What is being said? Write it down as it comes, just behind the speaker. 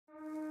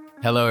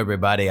Hello,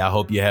 everybody. I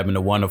hope you're having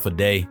a wonderful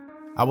day.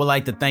 I would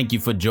like to thank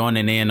you for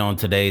joining in on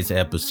today's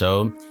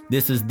episode.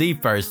 This is the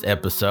first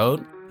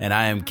episode, and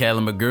I am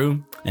Caleb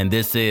McGrew, and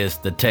this is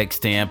the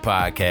Text 10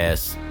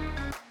 Podcast.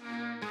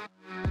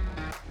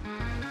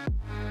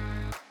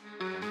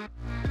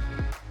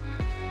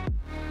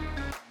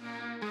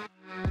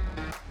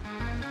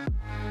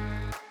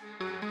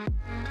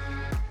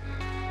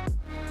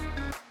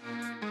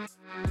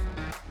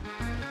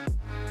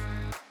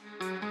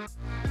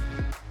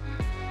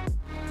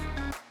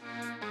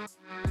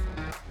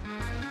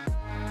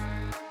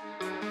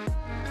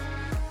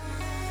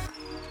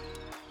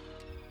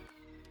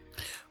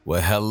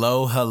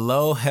 Well,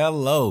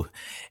 hello,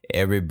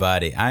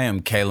 everybody. I am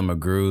Caleb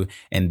McGrew,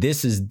 and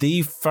this is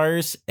the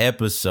first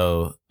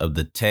episode of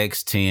the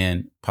Text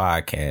 10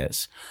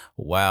 Podcast.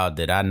 Wow,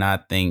 did I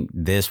not think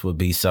this would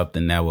be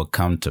something that would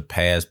come to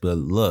pass? But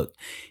look,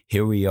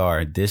 here we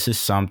are. This is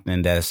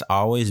something that's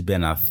always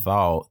been a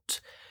thought,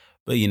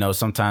 but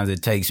sometimes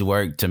it takes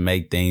work to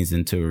make things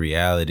into a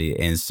reality.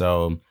 And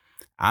so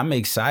I'm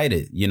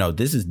excited.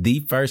 This is the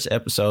first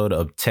episode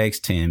of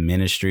Text 10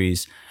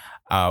 Ministries,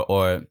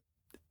 or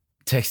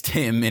Text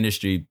 10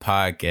 Ministry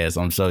Podcast.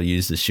 I'm so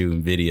used to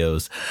shooting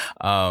videos.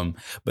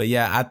 But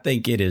yeah, I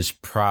think it is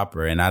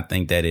proper, and I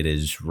think that it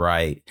is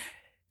right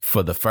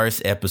for the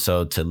first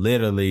episode to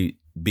literally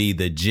be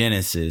the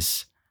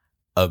genesis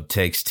of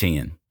Text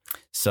 10.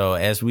 So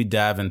as we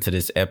dive into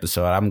this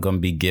episode, I'm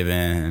going to give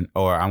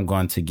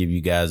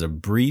you guys a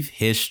brief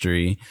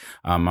history.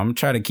 I'm going to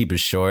try to keep it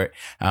short,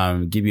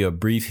 give you a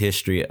brief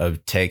history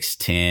of Text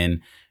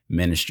 10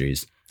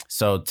 Ministries.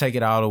 So take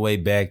it all the way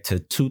back to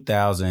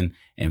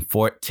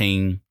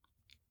 2014.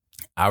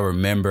 I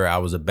remember I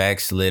was a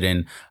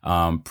backslidden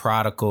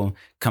prodigal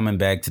coming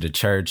back to the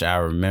church. I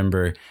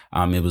remember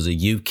it was a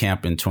youth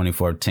camp in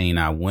 2014.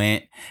 I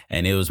went,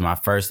 and it was my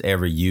first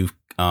ever youth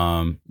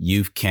camp,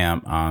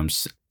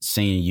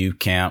 senior youth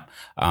camp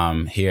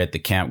here at the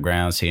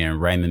campgrounds here in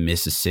Raymond,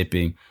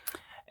 Mississippi.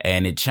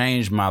 And it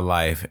changed my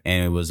life.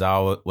 And it was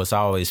what's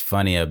always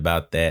funny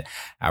about that.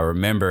 I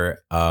remember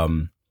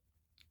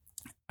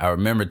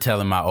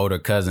telling my older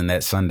cousin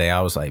that Sunday,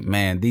 I was like,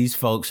 man, these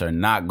folks are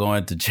not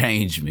going to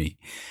change me.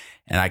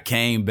 And I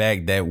came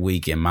back that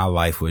week and my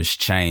life was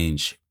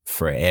changed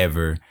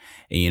forever.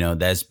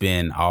 And, that's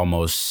been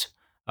almost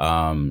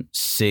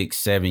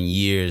 6-7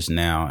 years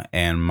now.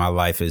 And my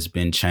life has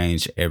been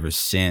changed ever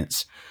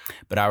since.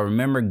 But I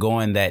remember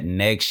going that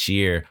next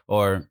year,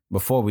 or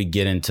before we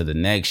get into the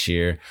next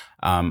year,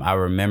 I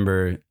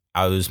remember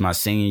it was my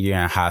senior year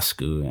in high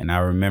school, and I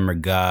remember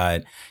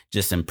God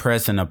just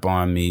impressing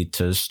upon me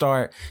to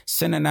start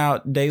sending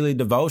out daily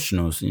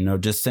devotionals,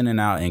 just sending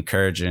out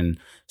encouraging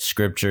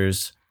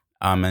scriptures.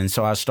 And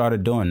so I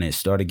started doing it,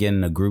 started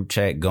getting a group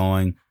chat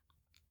going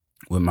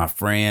with my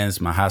friends,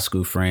 my high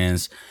school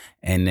friends,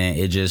 and then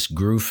it just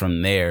grew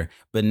from there,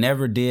 but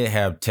never did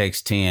have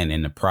Text 10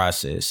 in the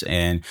process.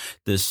 And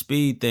to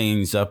speed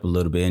things up a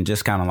little bit and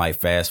just kind of like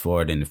fast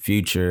forward in the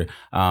future,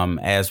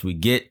 as we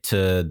get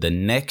to the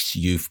next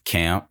youth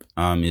camp,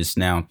 it's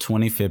now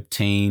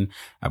 2015.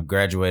 I've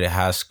graduated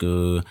high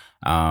school.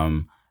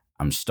 I'm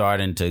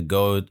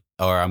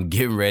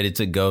getting ready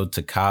to go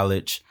to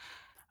college.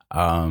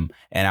 And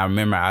I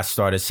remember I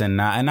started sending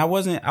out, and I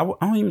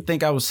don't even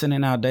think I was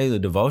sending out daily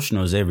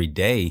devotionals every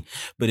day,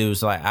 but it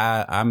was like,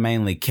 I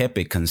mainly kept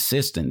it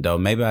consistent though.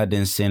 Maybe I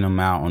didn't send them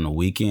out on the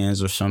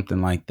weekends or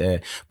something like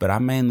that, but I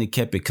mainly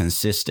kept it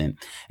consistent.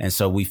 And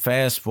so we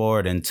fast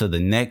forward into the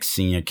next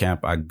senior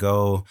camp. I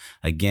go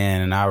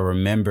again, and I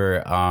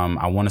remember,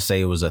 I want to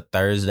say it was a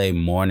Thursday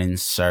morning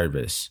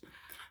service,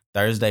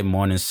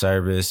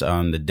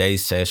 the day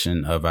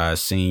session of our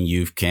senior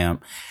youth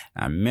camp.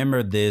 I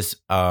remember this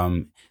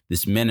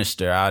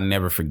minister, I'll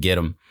never forget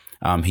him.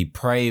 He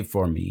prayed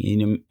for me. He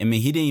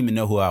didn't even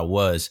know who I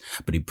was,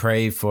 but he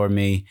prayed for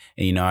me,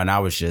 and I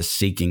was just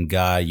seeking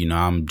God.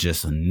 I'm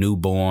just a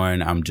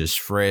newborn. I'm just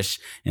fresh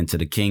into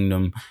the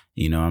kingdom.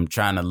 I'm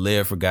trying to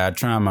live for God,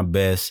 trying my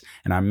best.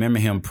 And I remember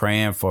him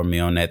praying for me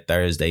on that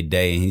Thursday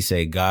day. And he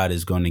said, God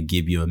is going to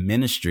give you a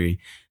ministry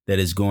that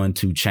is going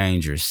to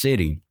change your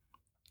city.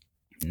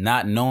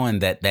 Not knowing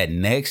that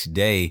next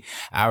day,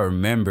 I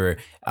remember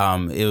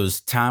it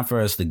was time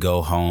for us to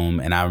go home.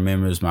 And I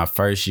remember it was my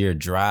first year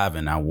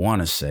driving. I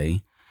want to say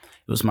it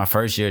was my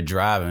first year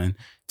driving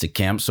to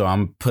camp. So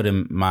I'm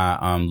putting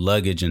my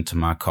luggage into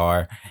my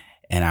car.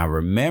 And I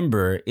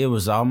remember it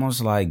was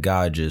almost like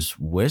God just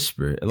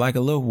whispered, like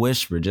a little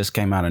whisper just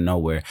came out of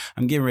nowhere.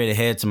 I'm getting ready to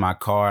head to my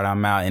car, and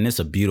I'm out, and it's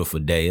a beautiful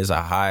day. It's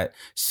a hot,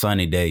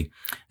 sunny day.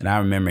 And I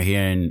remember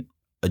hearing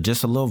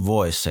just a little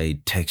voice say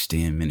Text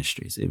 10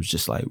 Ministries. It was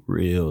just like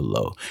real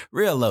low,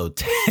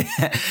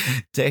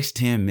 Text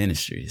 10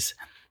 Ministries.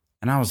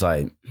 And I was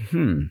like,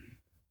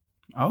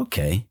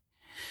 okay.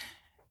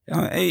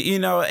 I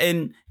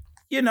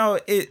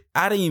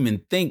didn't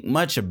even think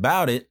much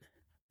about it,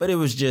 but it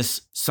was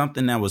just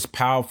something that was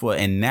powerful.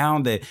 And now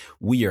that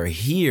we are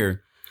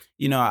here,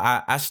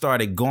 I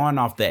started going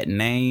off that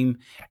name,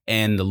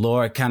 and the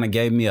Lord kind of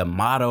gave me a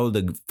motto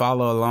to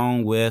follow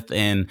along with.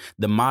 And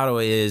the motto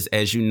is,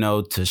 as you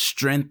know, to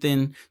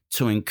strengthen,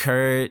 to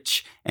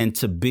encourage, and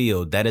to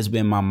build. That has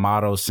been my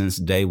motto since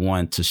day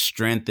one, to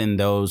strengthen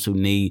those who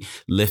need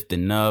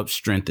lifting up,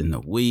 strengthen the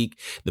weak.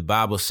 The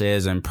Bible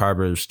says in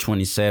Proverbs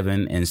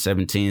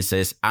 27:17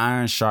 says,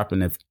 iron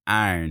sharpeneth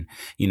iron.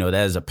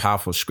 That is a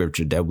powerful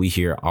scripture that we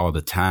hear all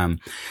the time.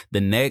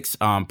 The next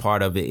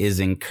part of it is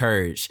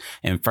encourage.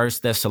 In 1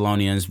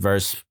 Thessalonians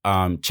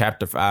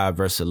chapter 5,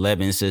 verse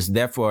 11, it says,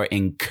 therefore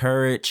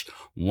encourage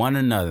one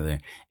another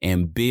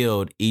and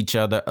build each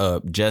other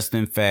up, just as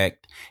in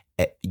fact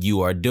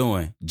you are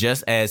doing.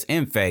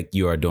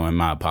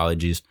 My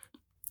apologies.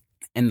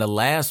 And the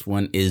last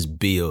one is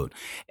build.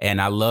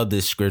 And I love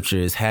this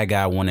scripture. It's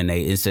Haggai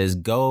 1:8. It says,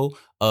 go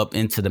up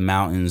into the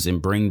mountains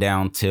and bring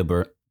down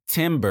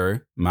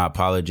timber, my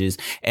apologies,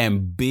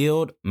 and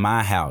build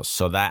my house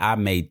so that I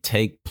may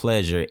take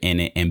pleasure in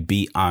it and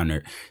be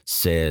honored,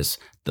 says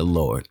the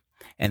Lord.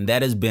 And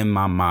that has been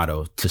my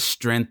motto, to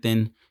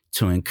strengthen,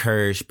 to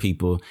encourage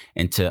people,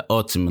 and to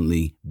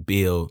ultimately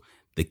build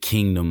the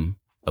kingdom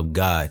of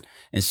God.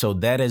 And so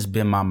that has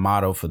been my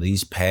motto for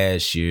these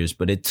past years,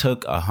 but it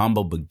took a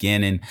humble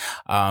beginning.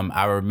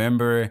 I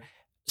remember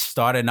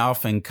starting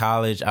off in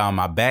college,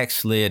 I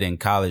backslid in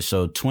college.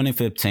 So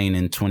 2015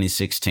 and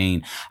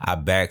 2016, I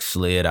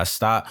backslid. I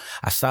stopped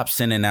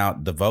sending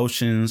out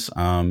devotions.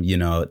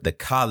 The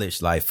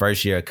college life,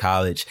 first year of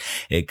college,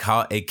 it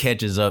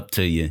catches up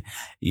to you.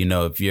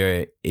 If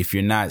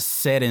you're not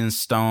set in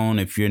stone,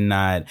 if you're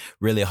not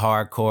really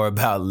hardcore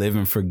about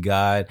living for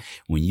God,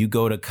 when you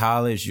go to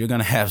college, you're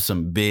going to have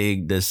some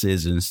big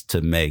decisions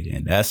to make.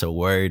 And that's a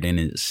word in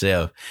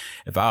itself.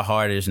 If our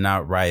heart is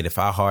not right, if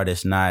our heart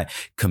is not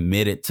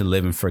committed to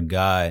living for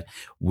God,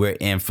 we're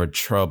in for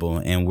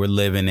trouble, and we're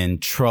living in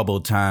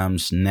troubled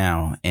times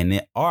now. And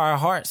are our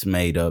hearts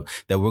made up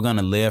that we're going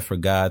to live for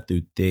God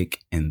through thick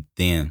and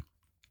thin?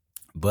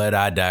 But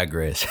I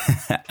digress.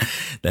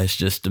 That's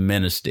just the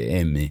minister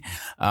in me.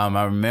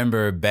 I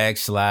remember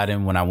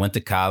backsliding when I went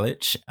to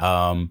college.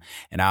 And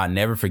I'll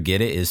never forget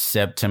it. It's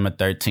September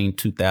 13,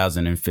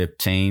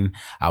 2015.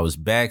 I was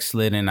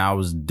backsliding. I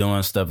was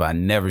doing stuff I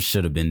never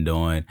should have been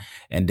doing.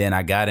 And then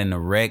I got in a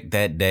wreck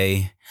that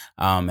day.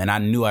 And I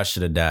knew I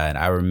should have died.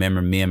 I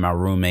remember me and my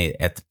roommate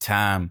at the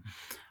time,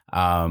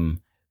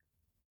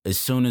 as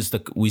soon as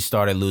we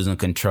started losing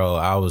control,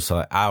 I was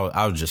like,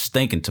 I was just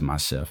thinking to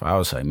myself, I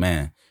was like,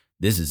 man,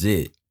 this is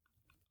it.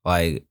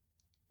 Like,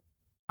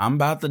 I'm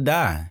about to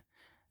die.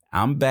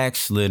 I'm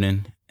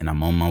backsliding and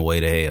I'm on my way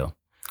to hell.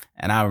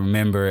 And I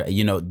remember,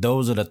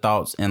 those are the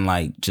thoughts in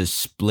like just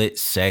split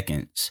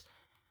seconds.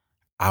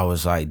 I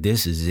was like,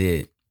 this is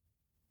it.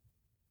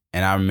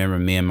 And I remember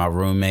me and my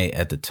roommate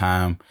at the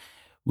time,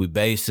 we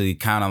basically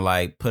kind of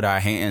like put our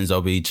hands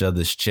over each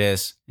other's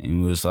chest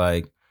and we was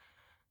like,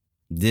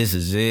 this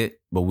is it,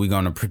 but we're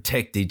going to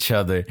protect each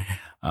other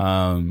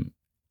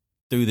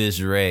through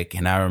this wreck.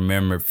 And I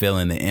remember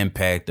feeling the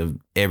impact of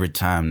every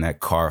time that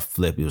car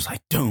flipped. It was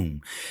like,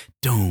 doom,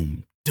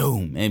 doom,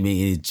 doom. I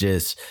mean,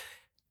 it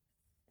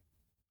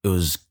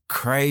was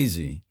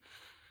crazy.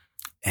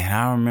 And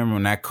I remember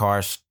when that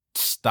car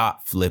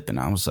stopped flipping,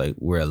 I was like,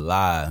 we're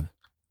alive.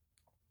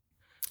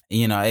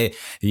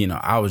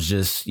 I was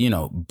just,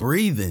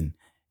 breathing.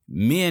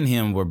 Me and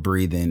him were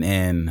breathing.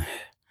 And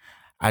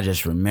I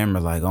just remember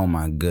like, oh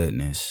my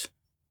goodness.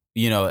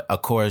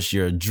 Of course,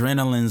 your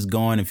adrenaline's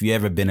going. If you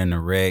ever been in a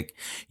wreck,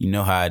 you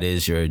know how it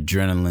is. Your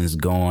adrenaline's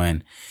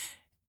going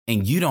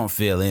and you don't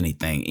feel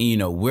anything.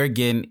 We're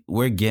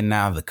getting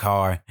out of the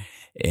car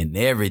and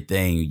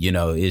everything,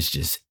 it's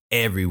just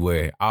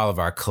everywhere. All of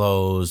our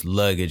clothes,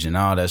 luggage, and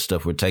all that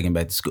stuff we're taking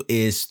back to school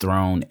is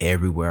thrown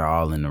everywhere,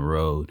 all in the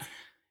road.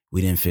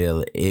 We didn't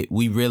feel it.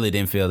 We really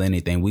didn't feel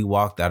anything. We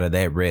walked out of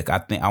that wreck.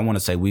 I want to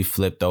say we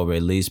flipped over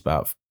at least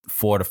about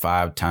 4 to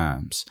 5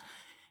 times.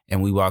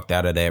 And we walked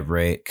out of that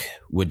wreck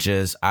with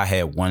I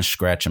had one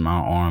scratch in my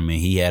arm and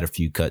he had a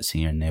few cuts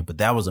here and there. But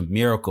that was a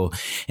miracle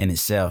in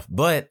itself.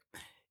 But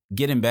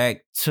getting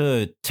back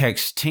to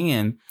text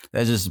 10,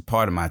 that's just a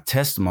part of my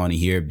testimony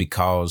here,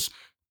 because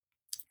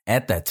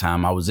at that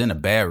time I was in a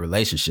bad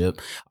relationship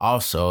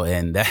also.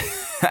 And that,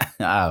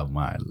 oh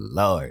my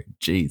Lord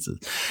Jesus,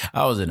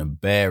 I was in a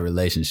bad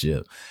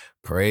relationship.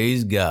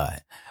 Praise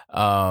God.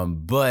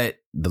 But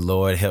the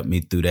Lord helped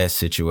me through that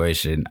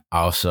situation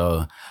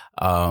also.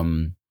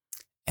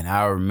 And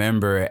I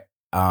remember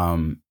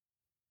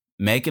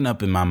making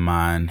up in my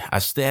mind, I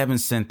still haven't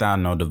sent out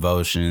no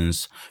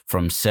devotions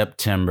from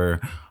September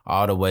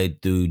all the way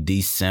through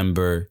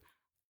December.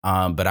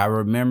 But I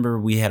remember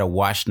we had a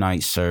watch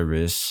night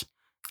service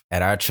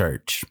at our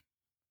church.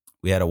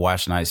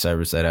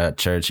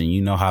 And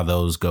you know how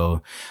those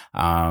go.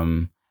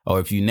 Or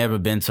if you've never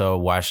been to a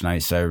watch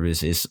night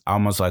service, it's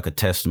almost like a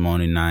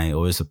testimony night,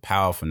 or it's a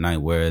powerful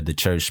night where the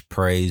church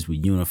prays, we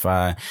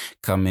unify,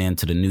 come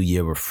into the new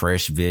year with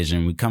fresh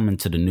vision. We come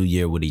into the new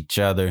year with each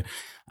other.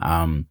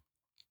 And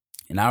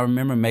I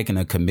remember making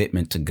a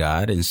commitment to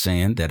God and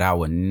saying that I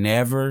would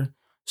never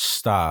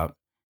stop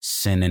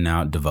sending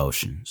out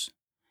devotions.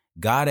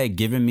 God had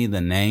given me the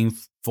name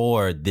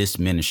for this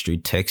ministry,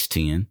 Text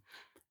 10.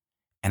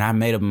 And I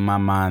made up my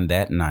mind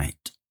that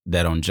night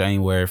that on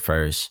January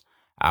 1st,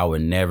 I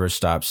would never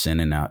stop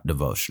sending out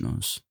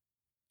devotionals.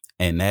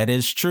 And that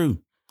is true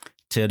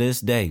to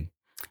this day.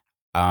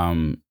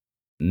 I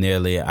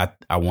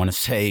want to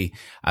say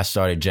I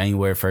started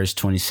January 1st,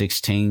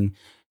 2016.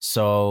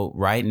 So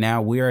right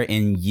now we're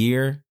in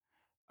year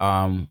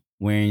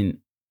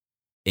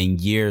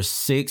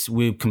 6.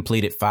 We've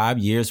completed 5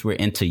 years. We're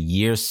into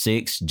year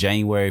 6.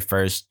 January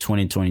 1st,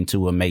 2022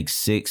 will make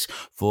 6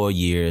 full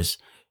years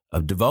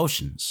of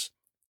devotions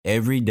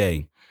every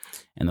day.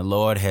 And the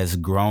Lord has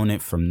grown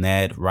it from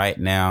that. Right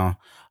now,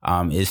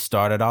 it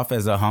started off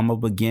as a humble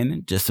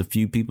beginning, just a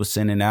few people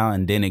sending out,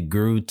 and then it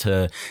grew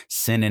to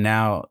sending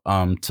out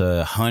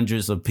to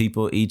hundreds of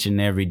people each and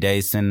every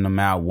day, sending them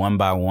out one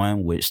by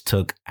one, which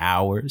took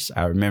hours.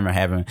 I remember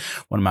having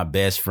one of my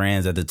best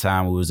friends at the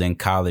time who was in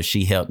college.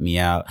 She helped me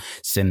out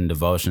sending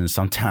devotions.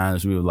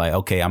 Sometimes we were like,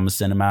 okay, I'm going to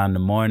send them out in the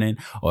morning,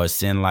 or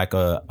send like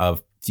a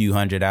few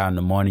hundred out in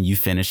the morning. You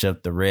finish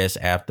up the rest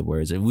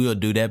afterwards. And we'll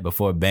do that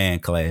before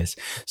band class.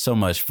 So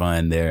much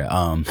fun there.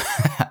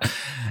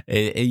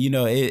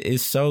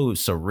 It's so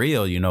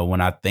surreal,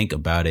 when I think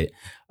about it,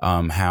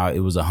 how it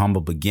was a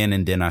humble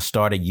beginning. Then I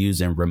started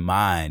using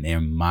Remind,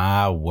 and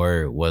my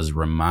word was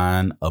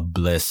Remind a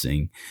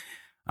blessing.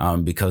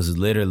 Because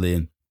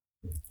literally,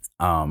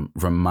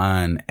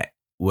 Remind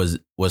was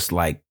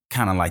like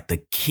kind of like the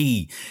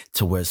key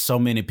to where so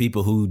many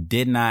people who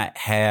did not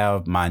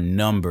have my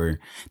number,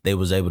 they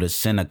was able to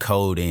send a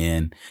code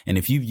in. And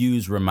if you've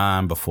used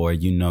Remind before,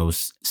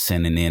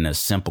 sending in a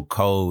simple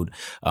code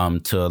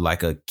to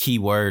like a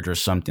keyword or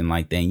something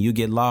like that, and you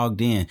get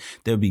logged in,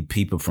 there'll be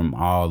people from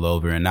all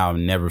over. And I'll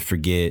never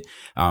forget.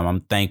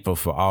 I'm thankful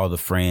for all the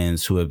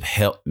friends who have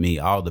helped me,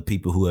 all the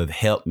people who have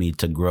helped me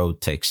to grow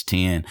Text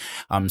 10.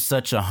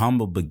 Such a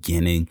humble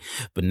beginning,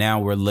 but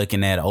now we're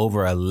looking at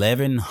over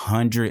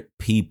 1,100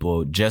 people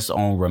just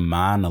on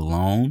Remind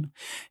alone.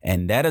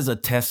 And that is a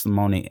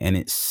testimony in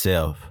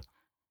itself.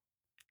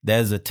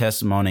 That is a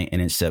testimony in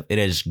itself. It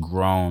has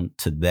grown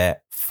to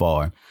that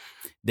far.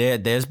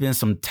 There's been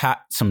some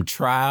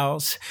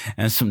trials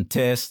and some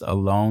tests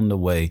along the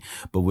way,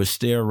 but we're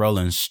still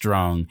rolling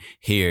strong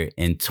here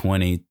in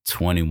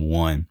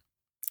 2021.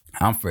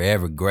 I'm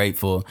forever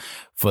grateful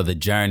for the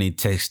journey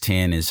Text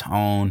 10 is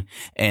on,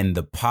 and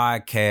the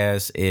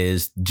podcast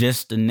is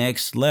just the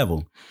next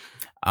level.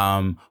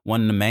 One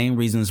of the main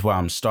reasons why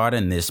I'm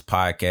starting this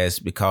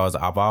podcast, because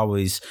I've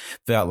always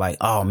felt like,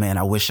 oh man,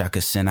 I wish I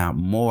could send out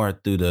more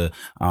through the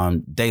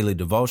daily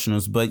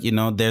devotionals. But,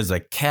 there's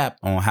a cap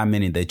on how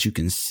many that you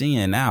can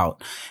send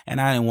out. And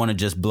I didn't want to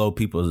just blow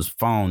people's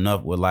phone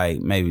up with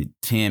like maybe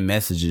 10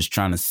 messages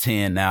trying to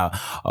send out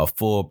a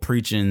full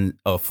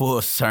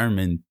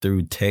sermon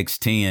through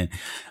Text 10.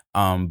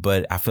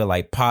 But I feel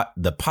like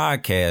the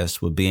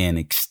podcast would be an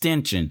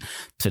extension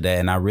to that.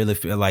 And I really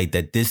feel like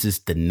that this is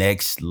the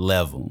next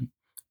level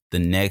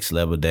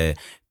that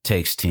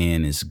Text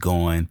 10 is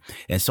going.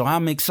 And so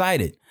I'm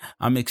excited.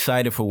 I'm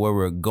excited for where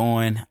we're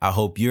going. I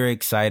hope you're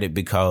excited,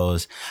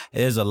 because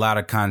there's a lot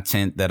of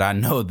content that I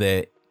know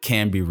that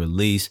can be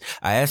released.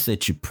 I ask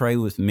that you pray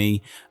with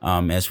me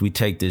as we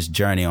take this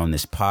journey on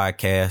this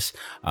podcast.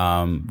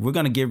 We're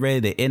going to get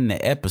ready to end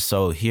the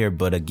episode here.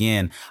 But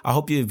again, I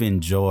hope you've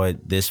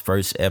enjoyed this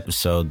first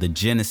episode, the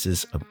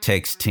genesis of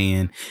Text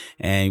 10.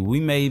 And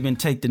we may even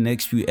take the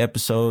next few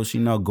episodes,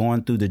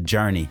 going through the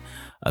journey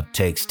of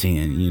Text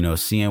 10,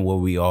 seeing where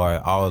we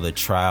are, all the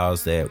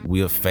trials that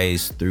we'll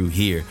face through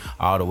here,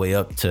 all the way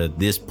up to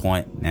this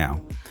point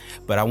now.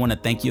 But I want to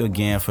thank you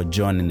again for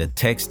joining the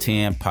Text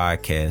 10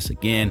 podcast.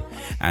 Again,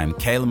 I'm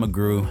Caleb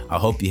McGrew. I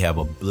hope you have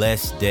a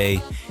blessed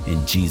day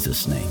in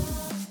Jesus' name.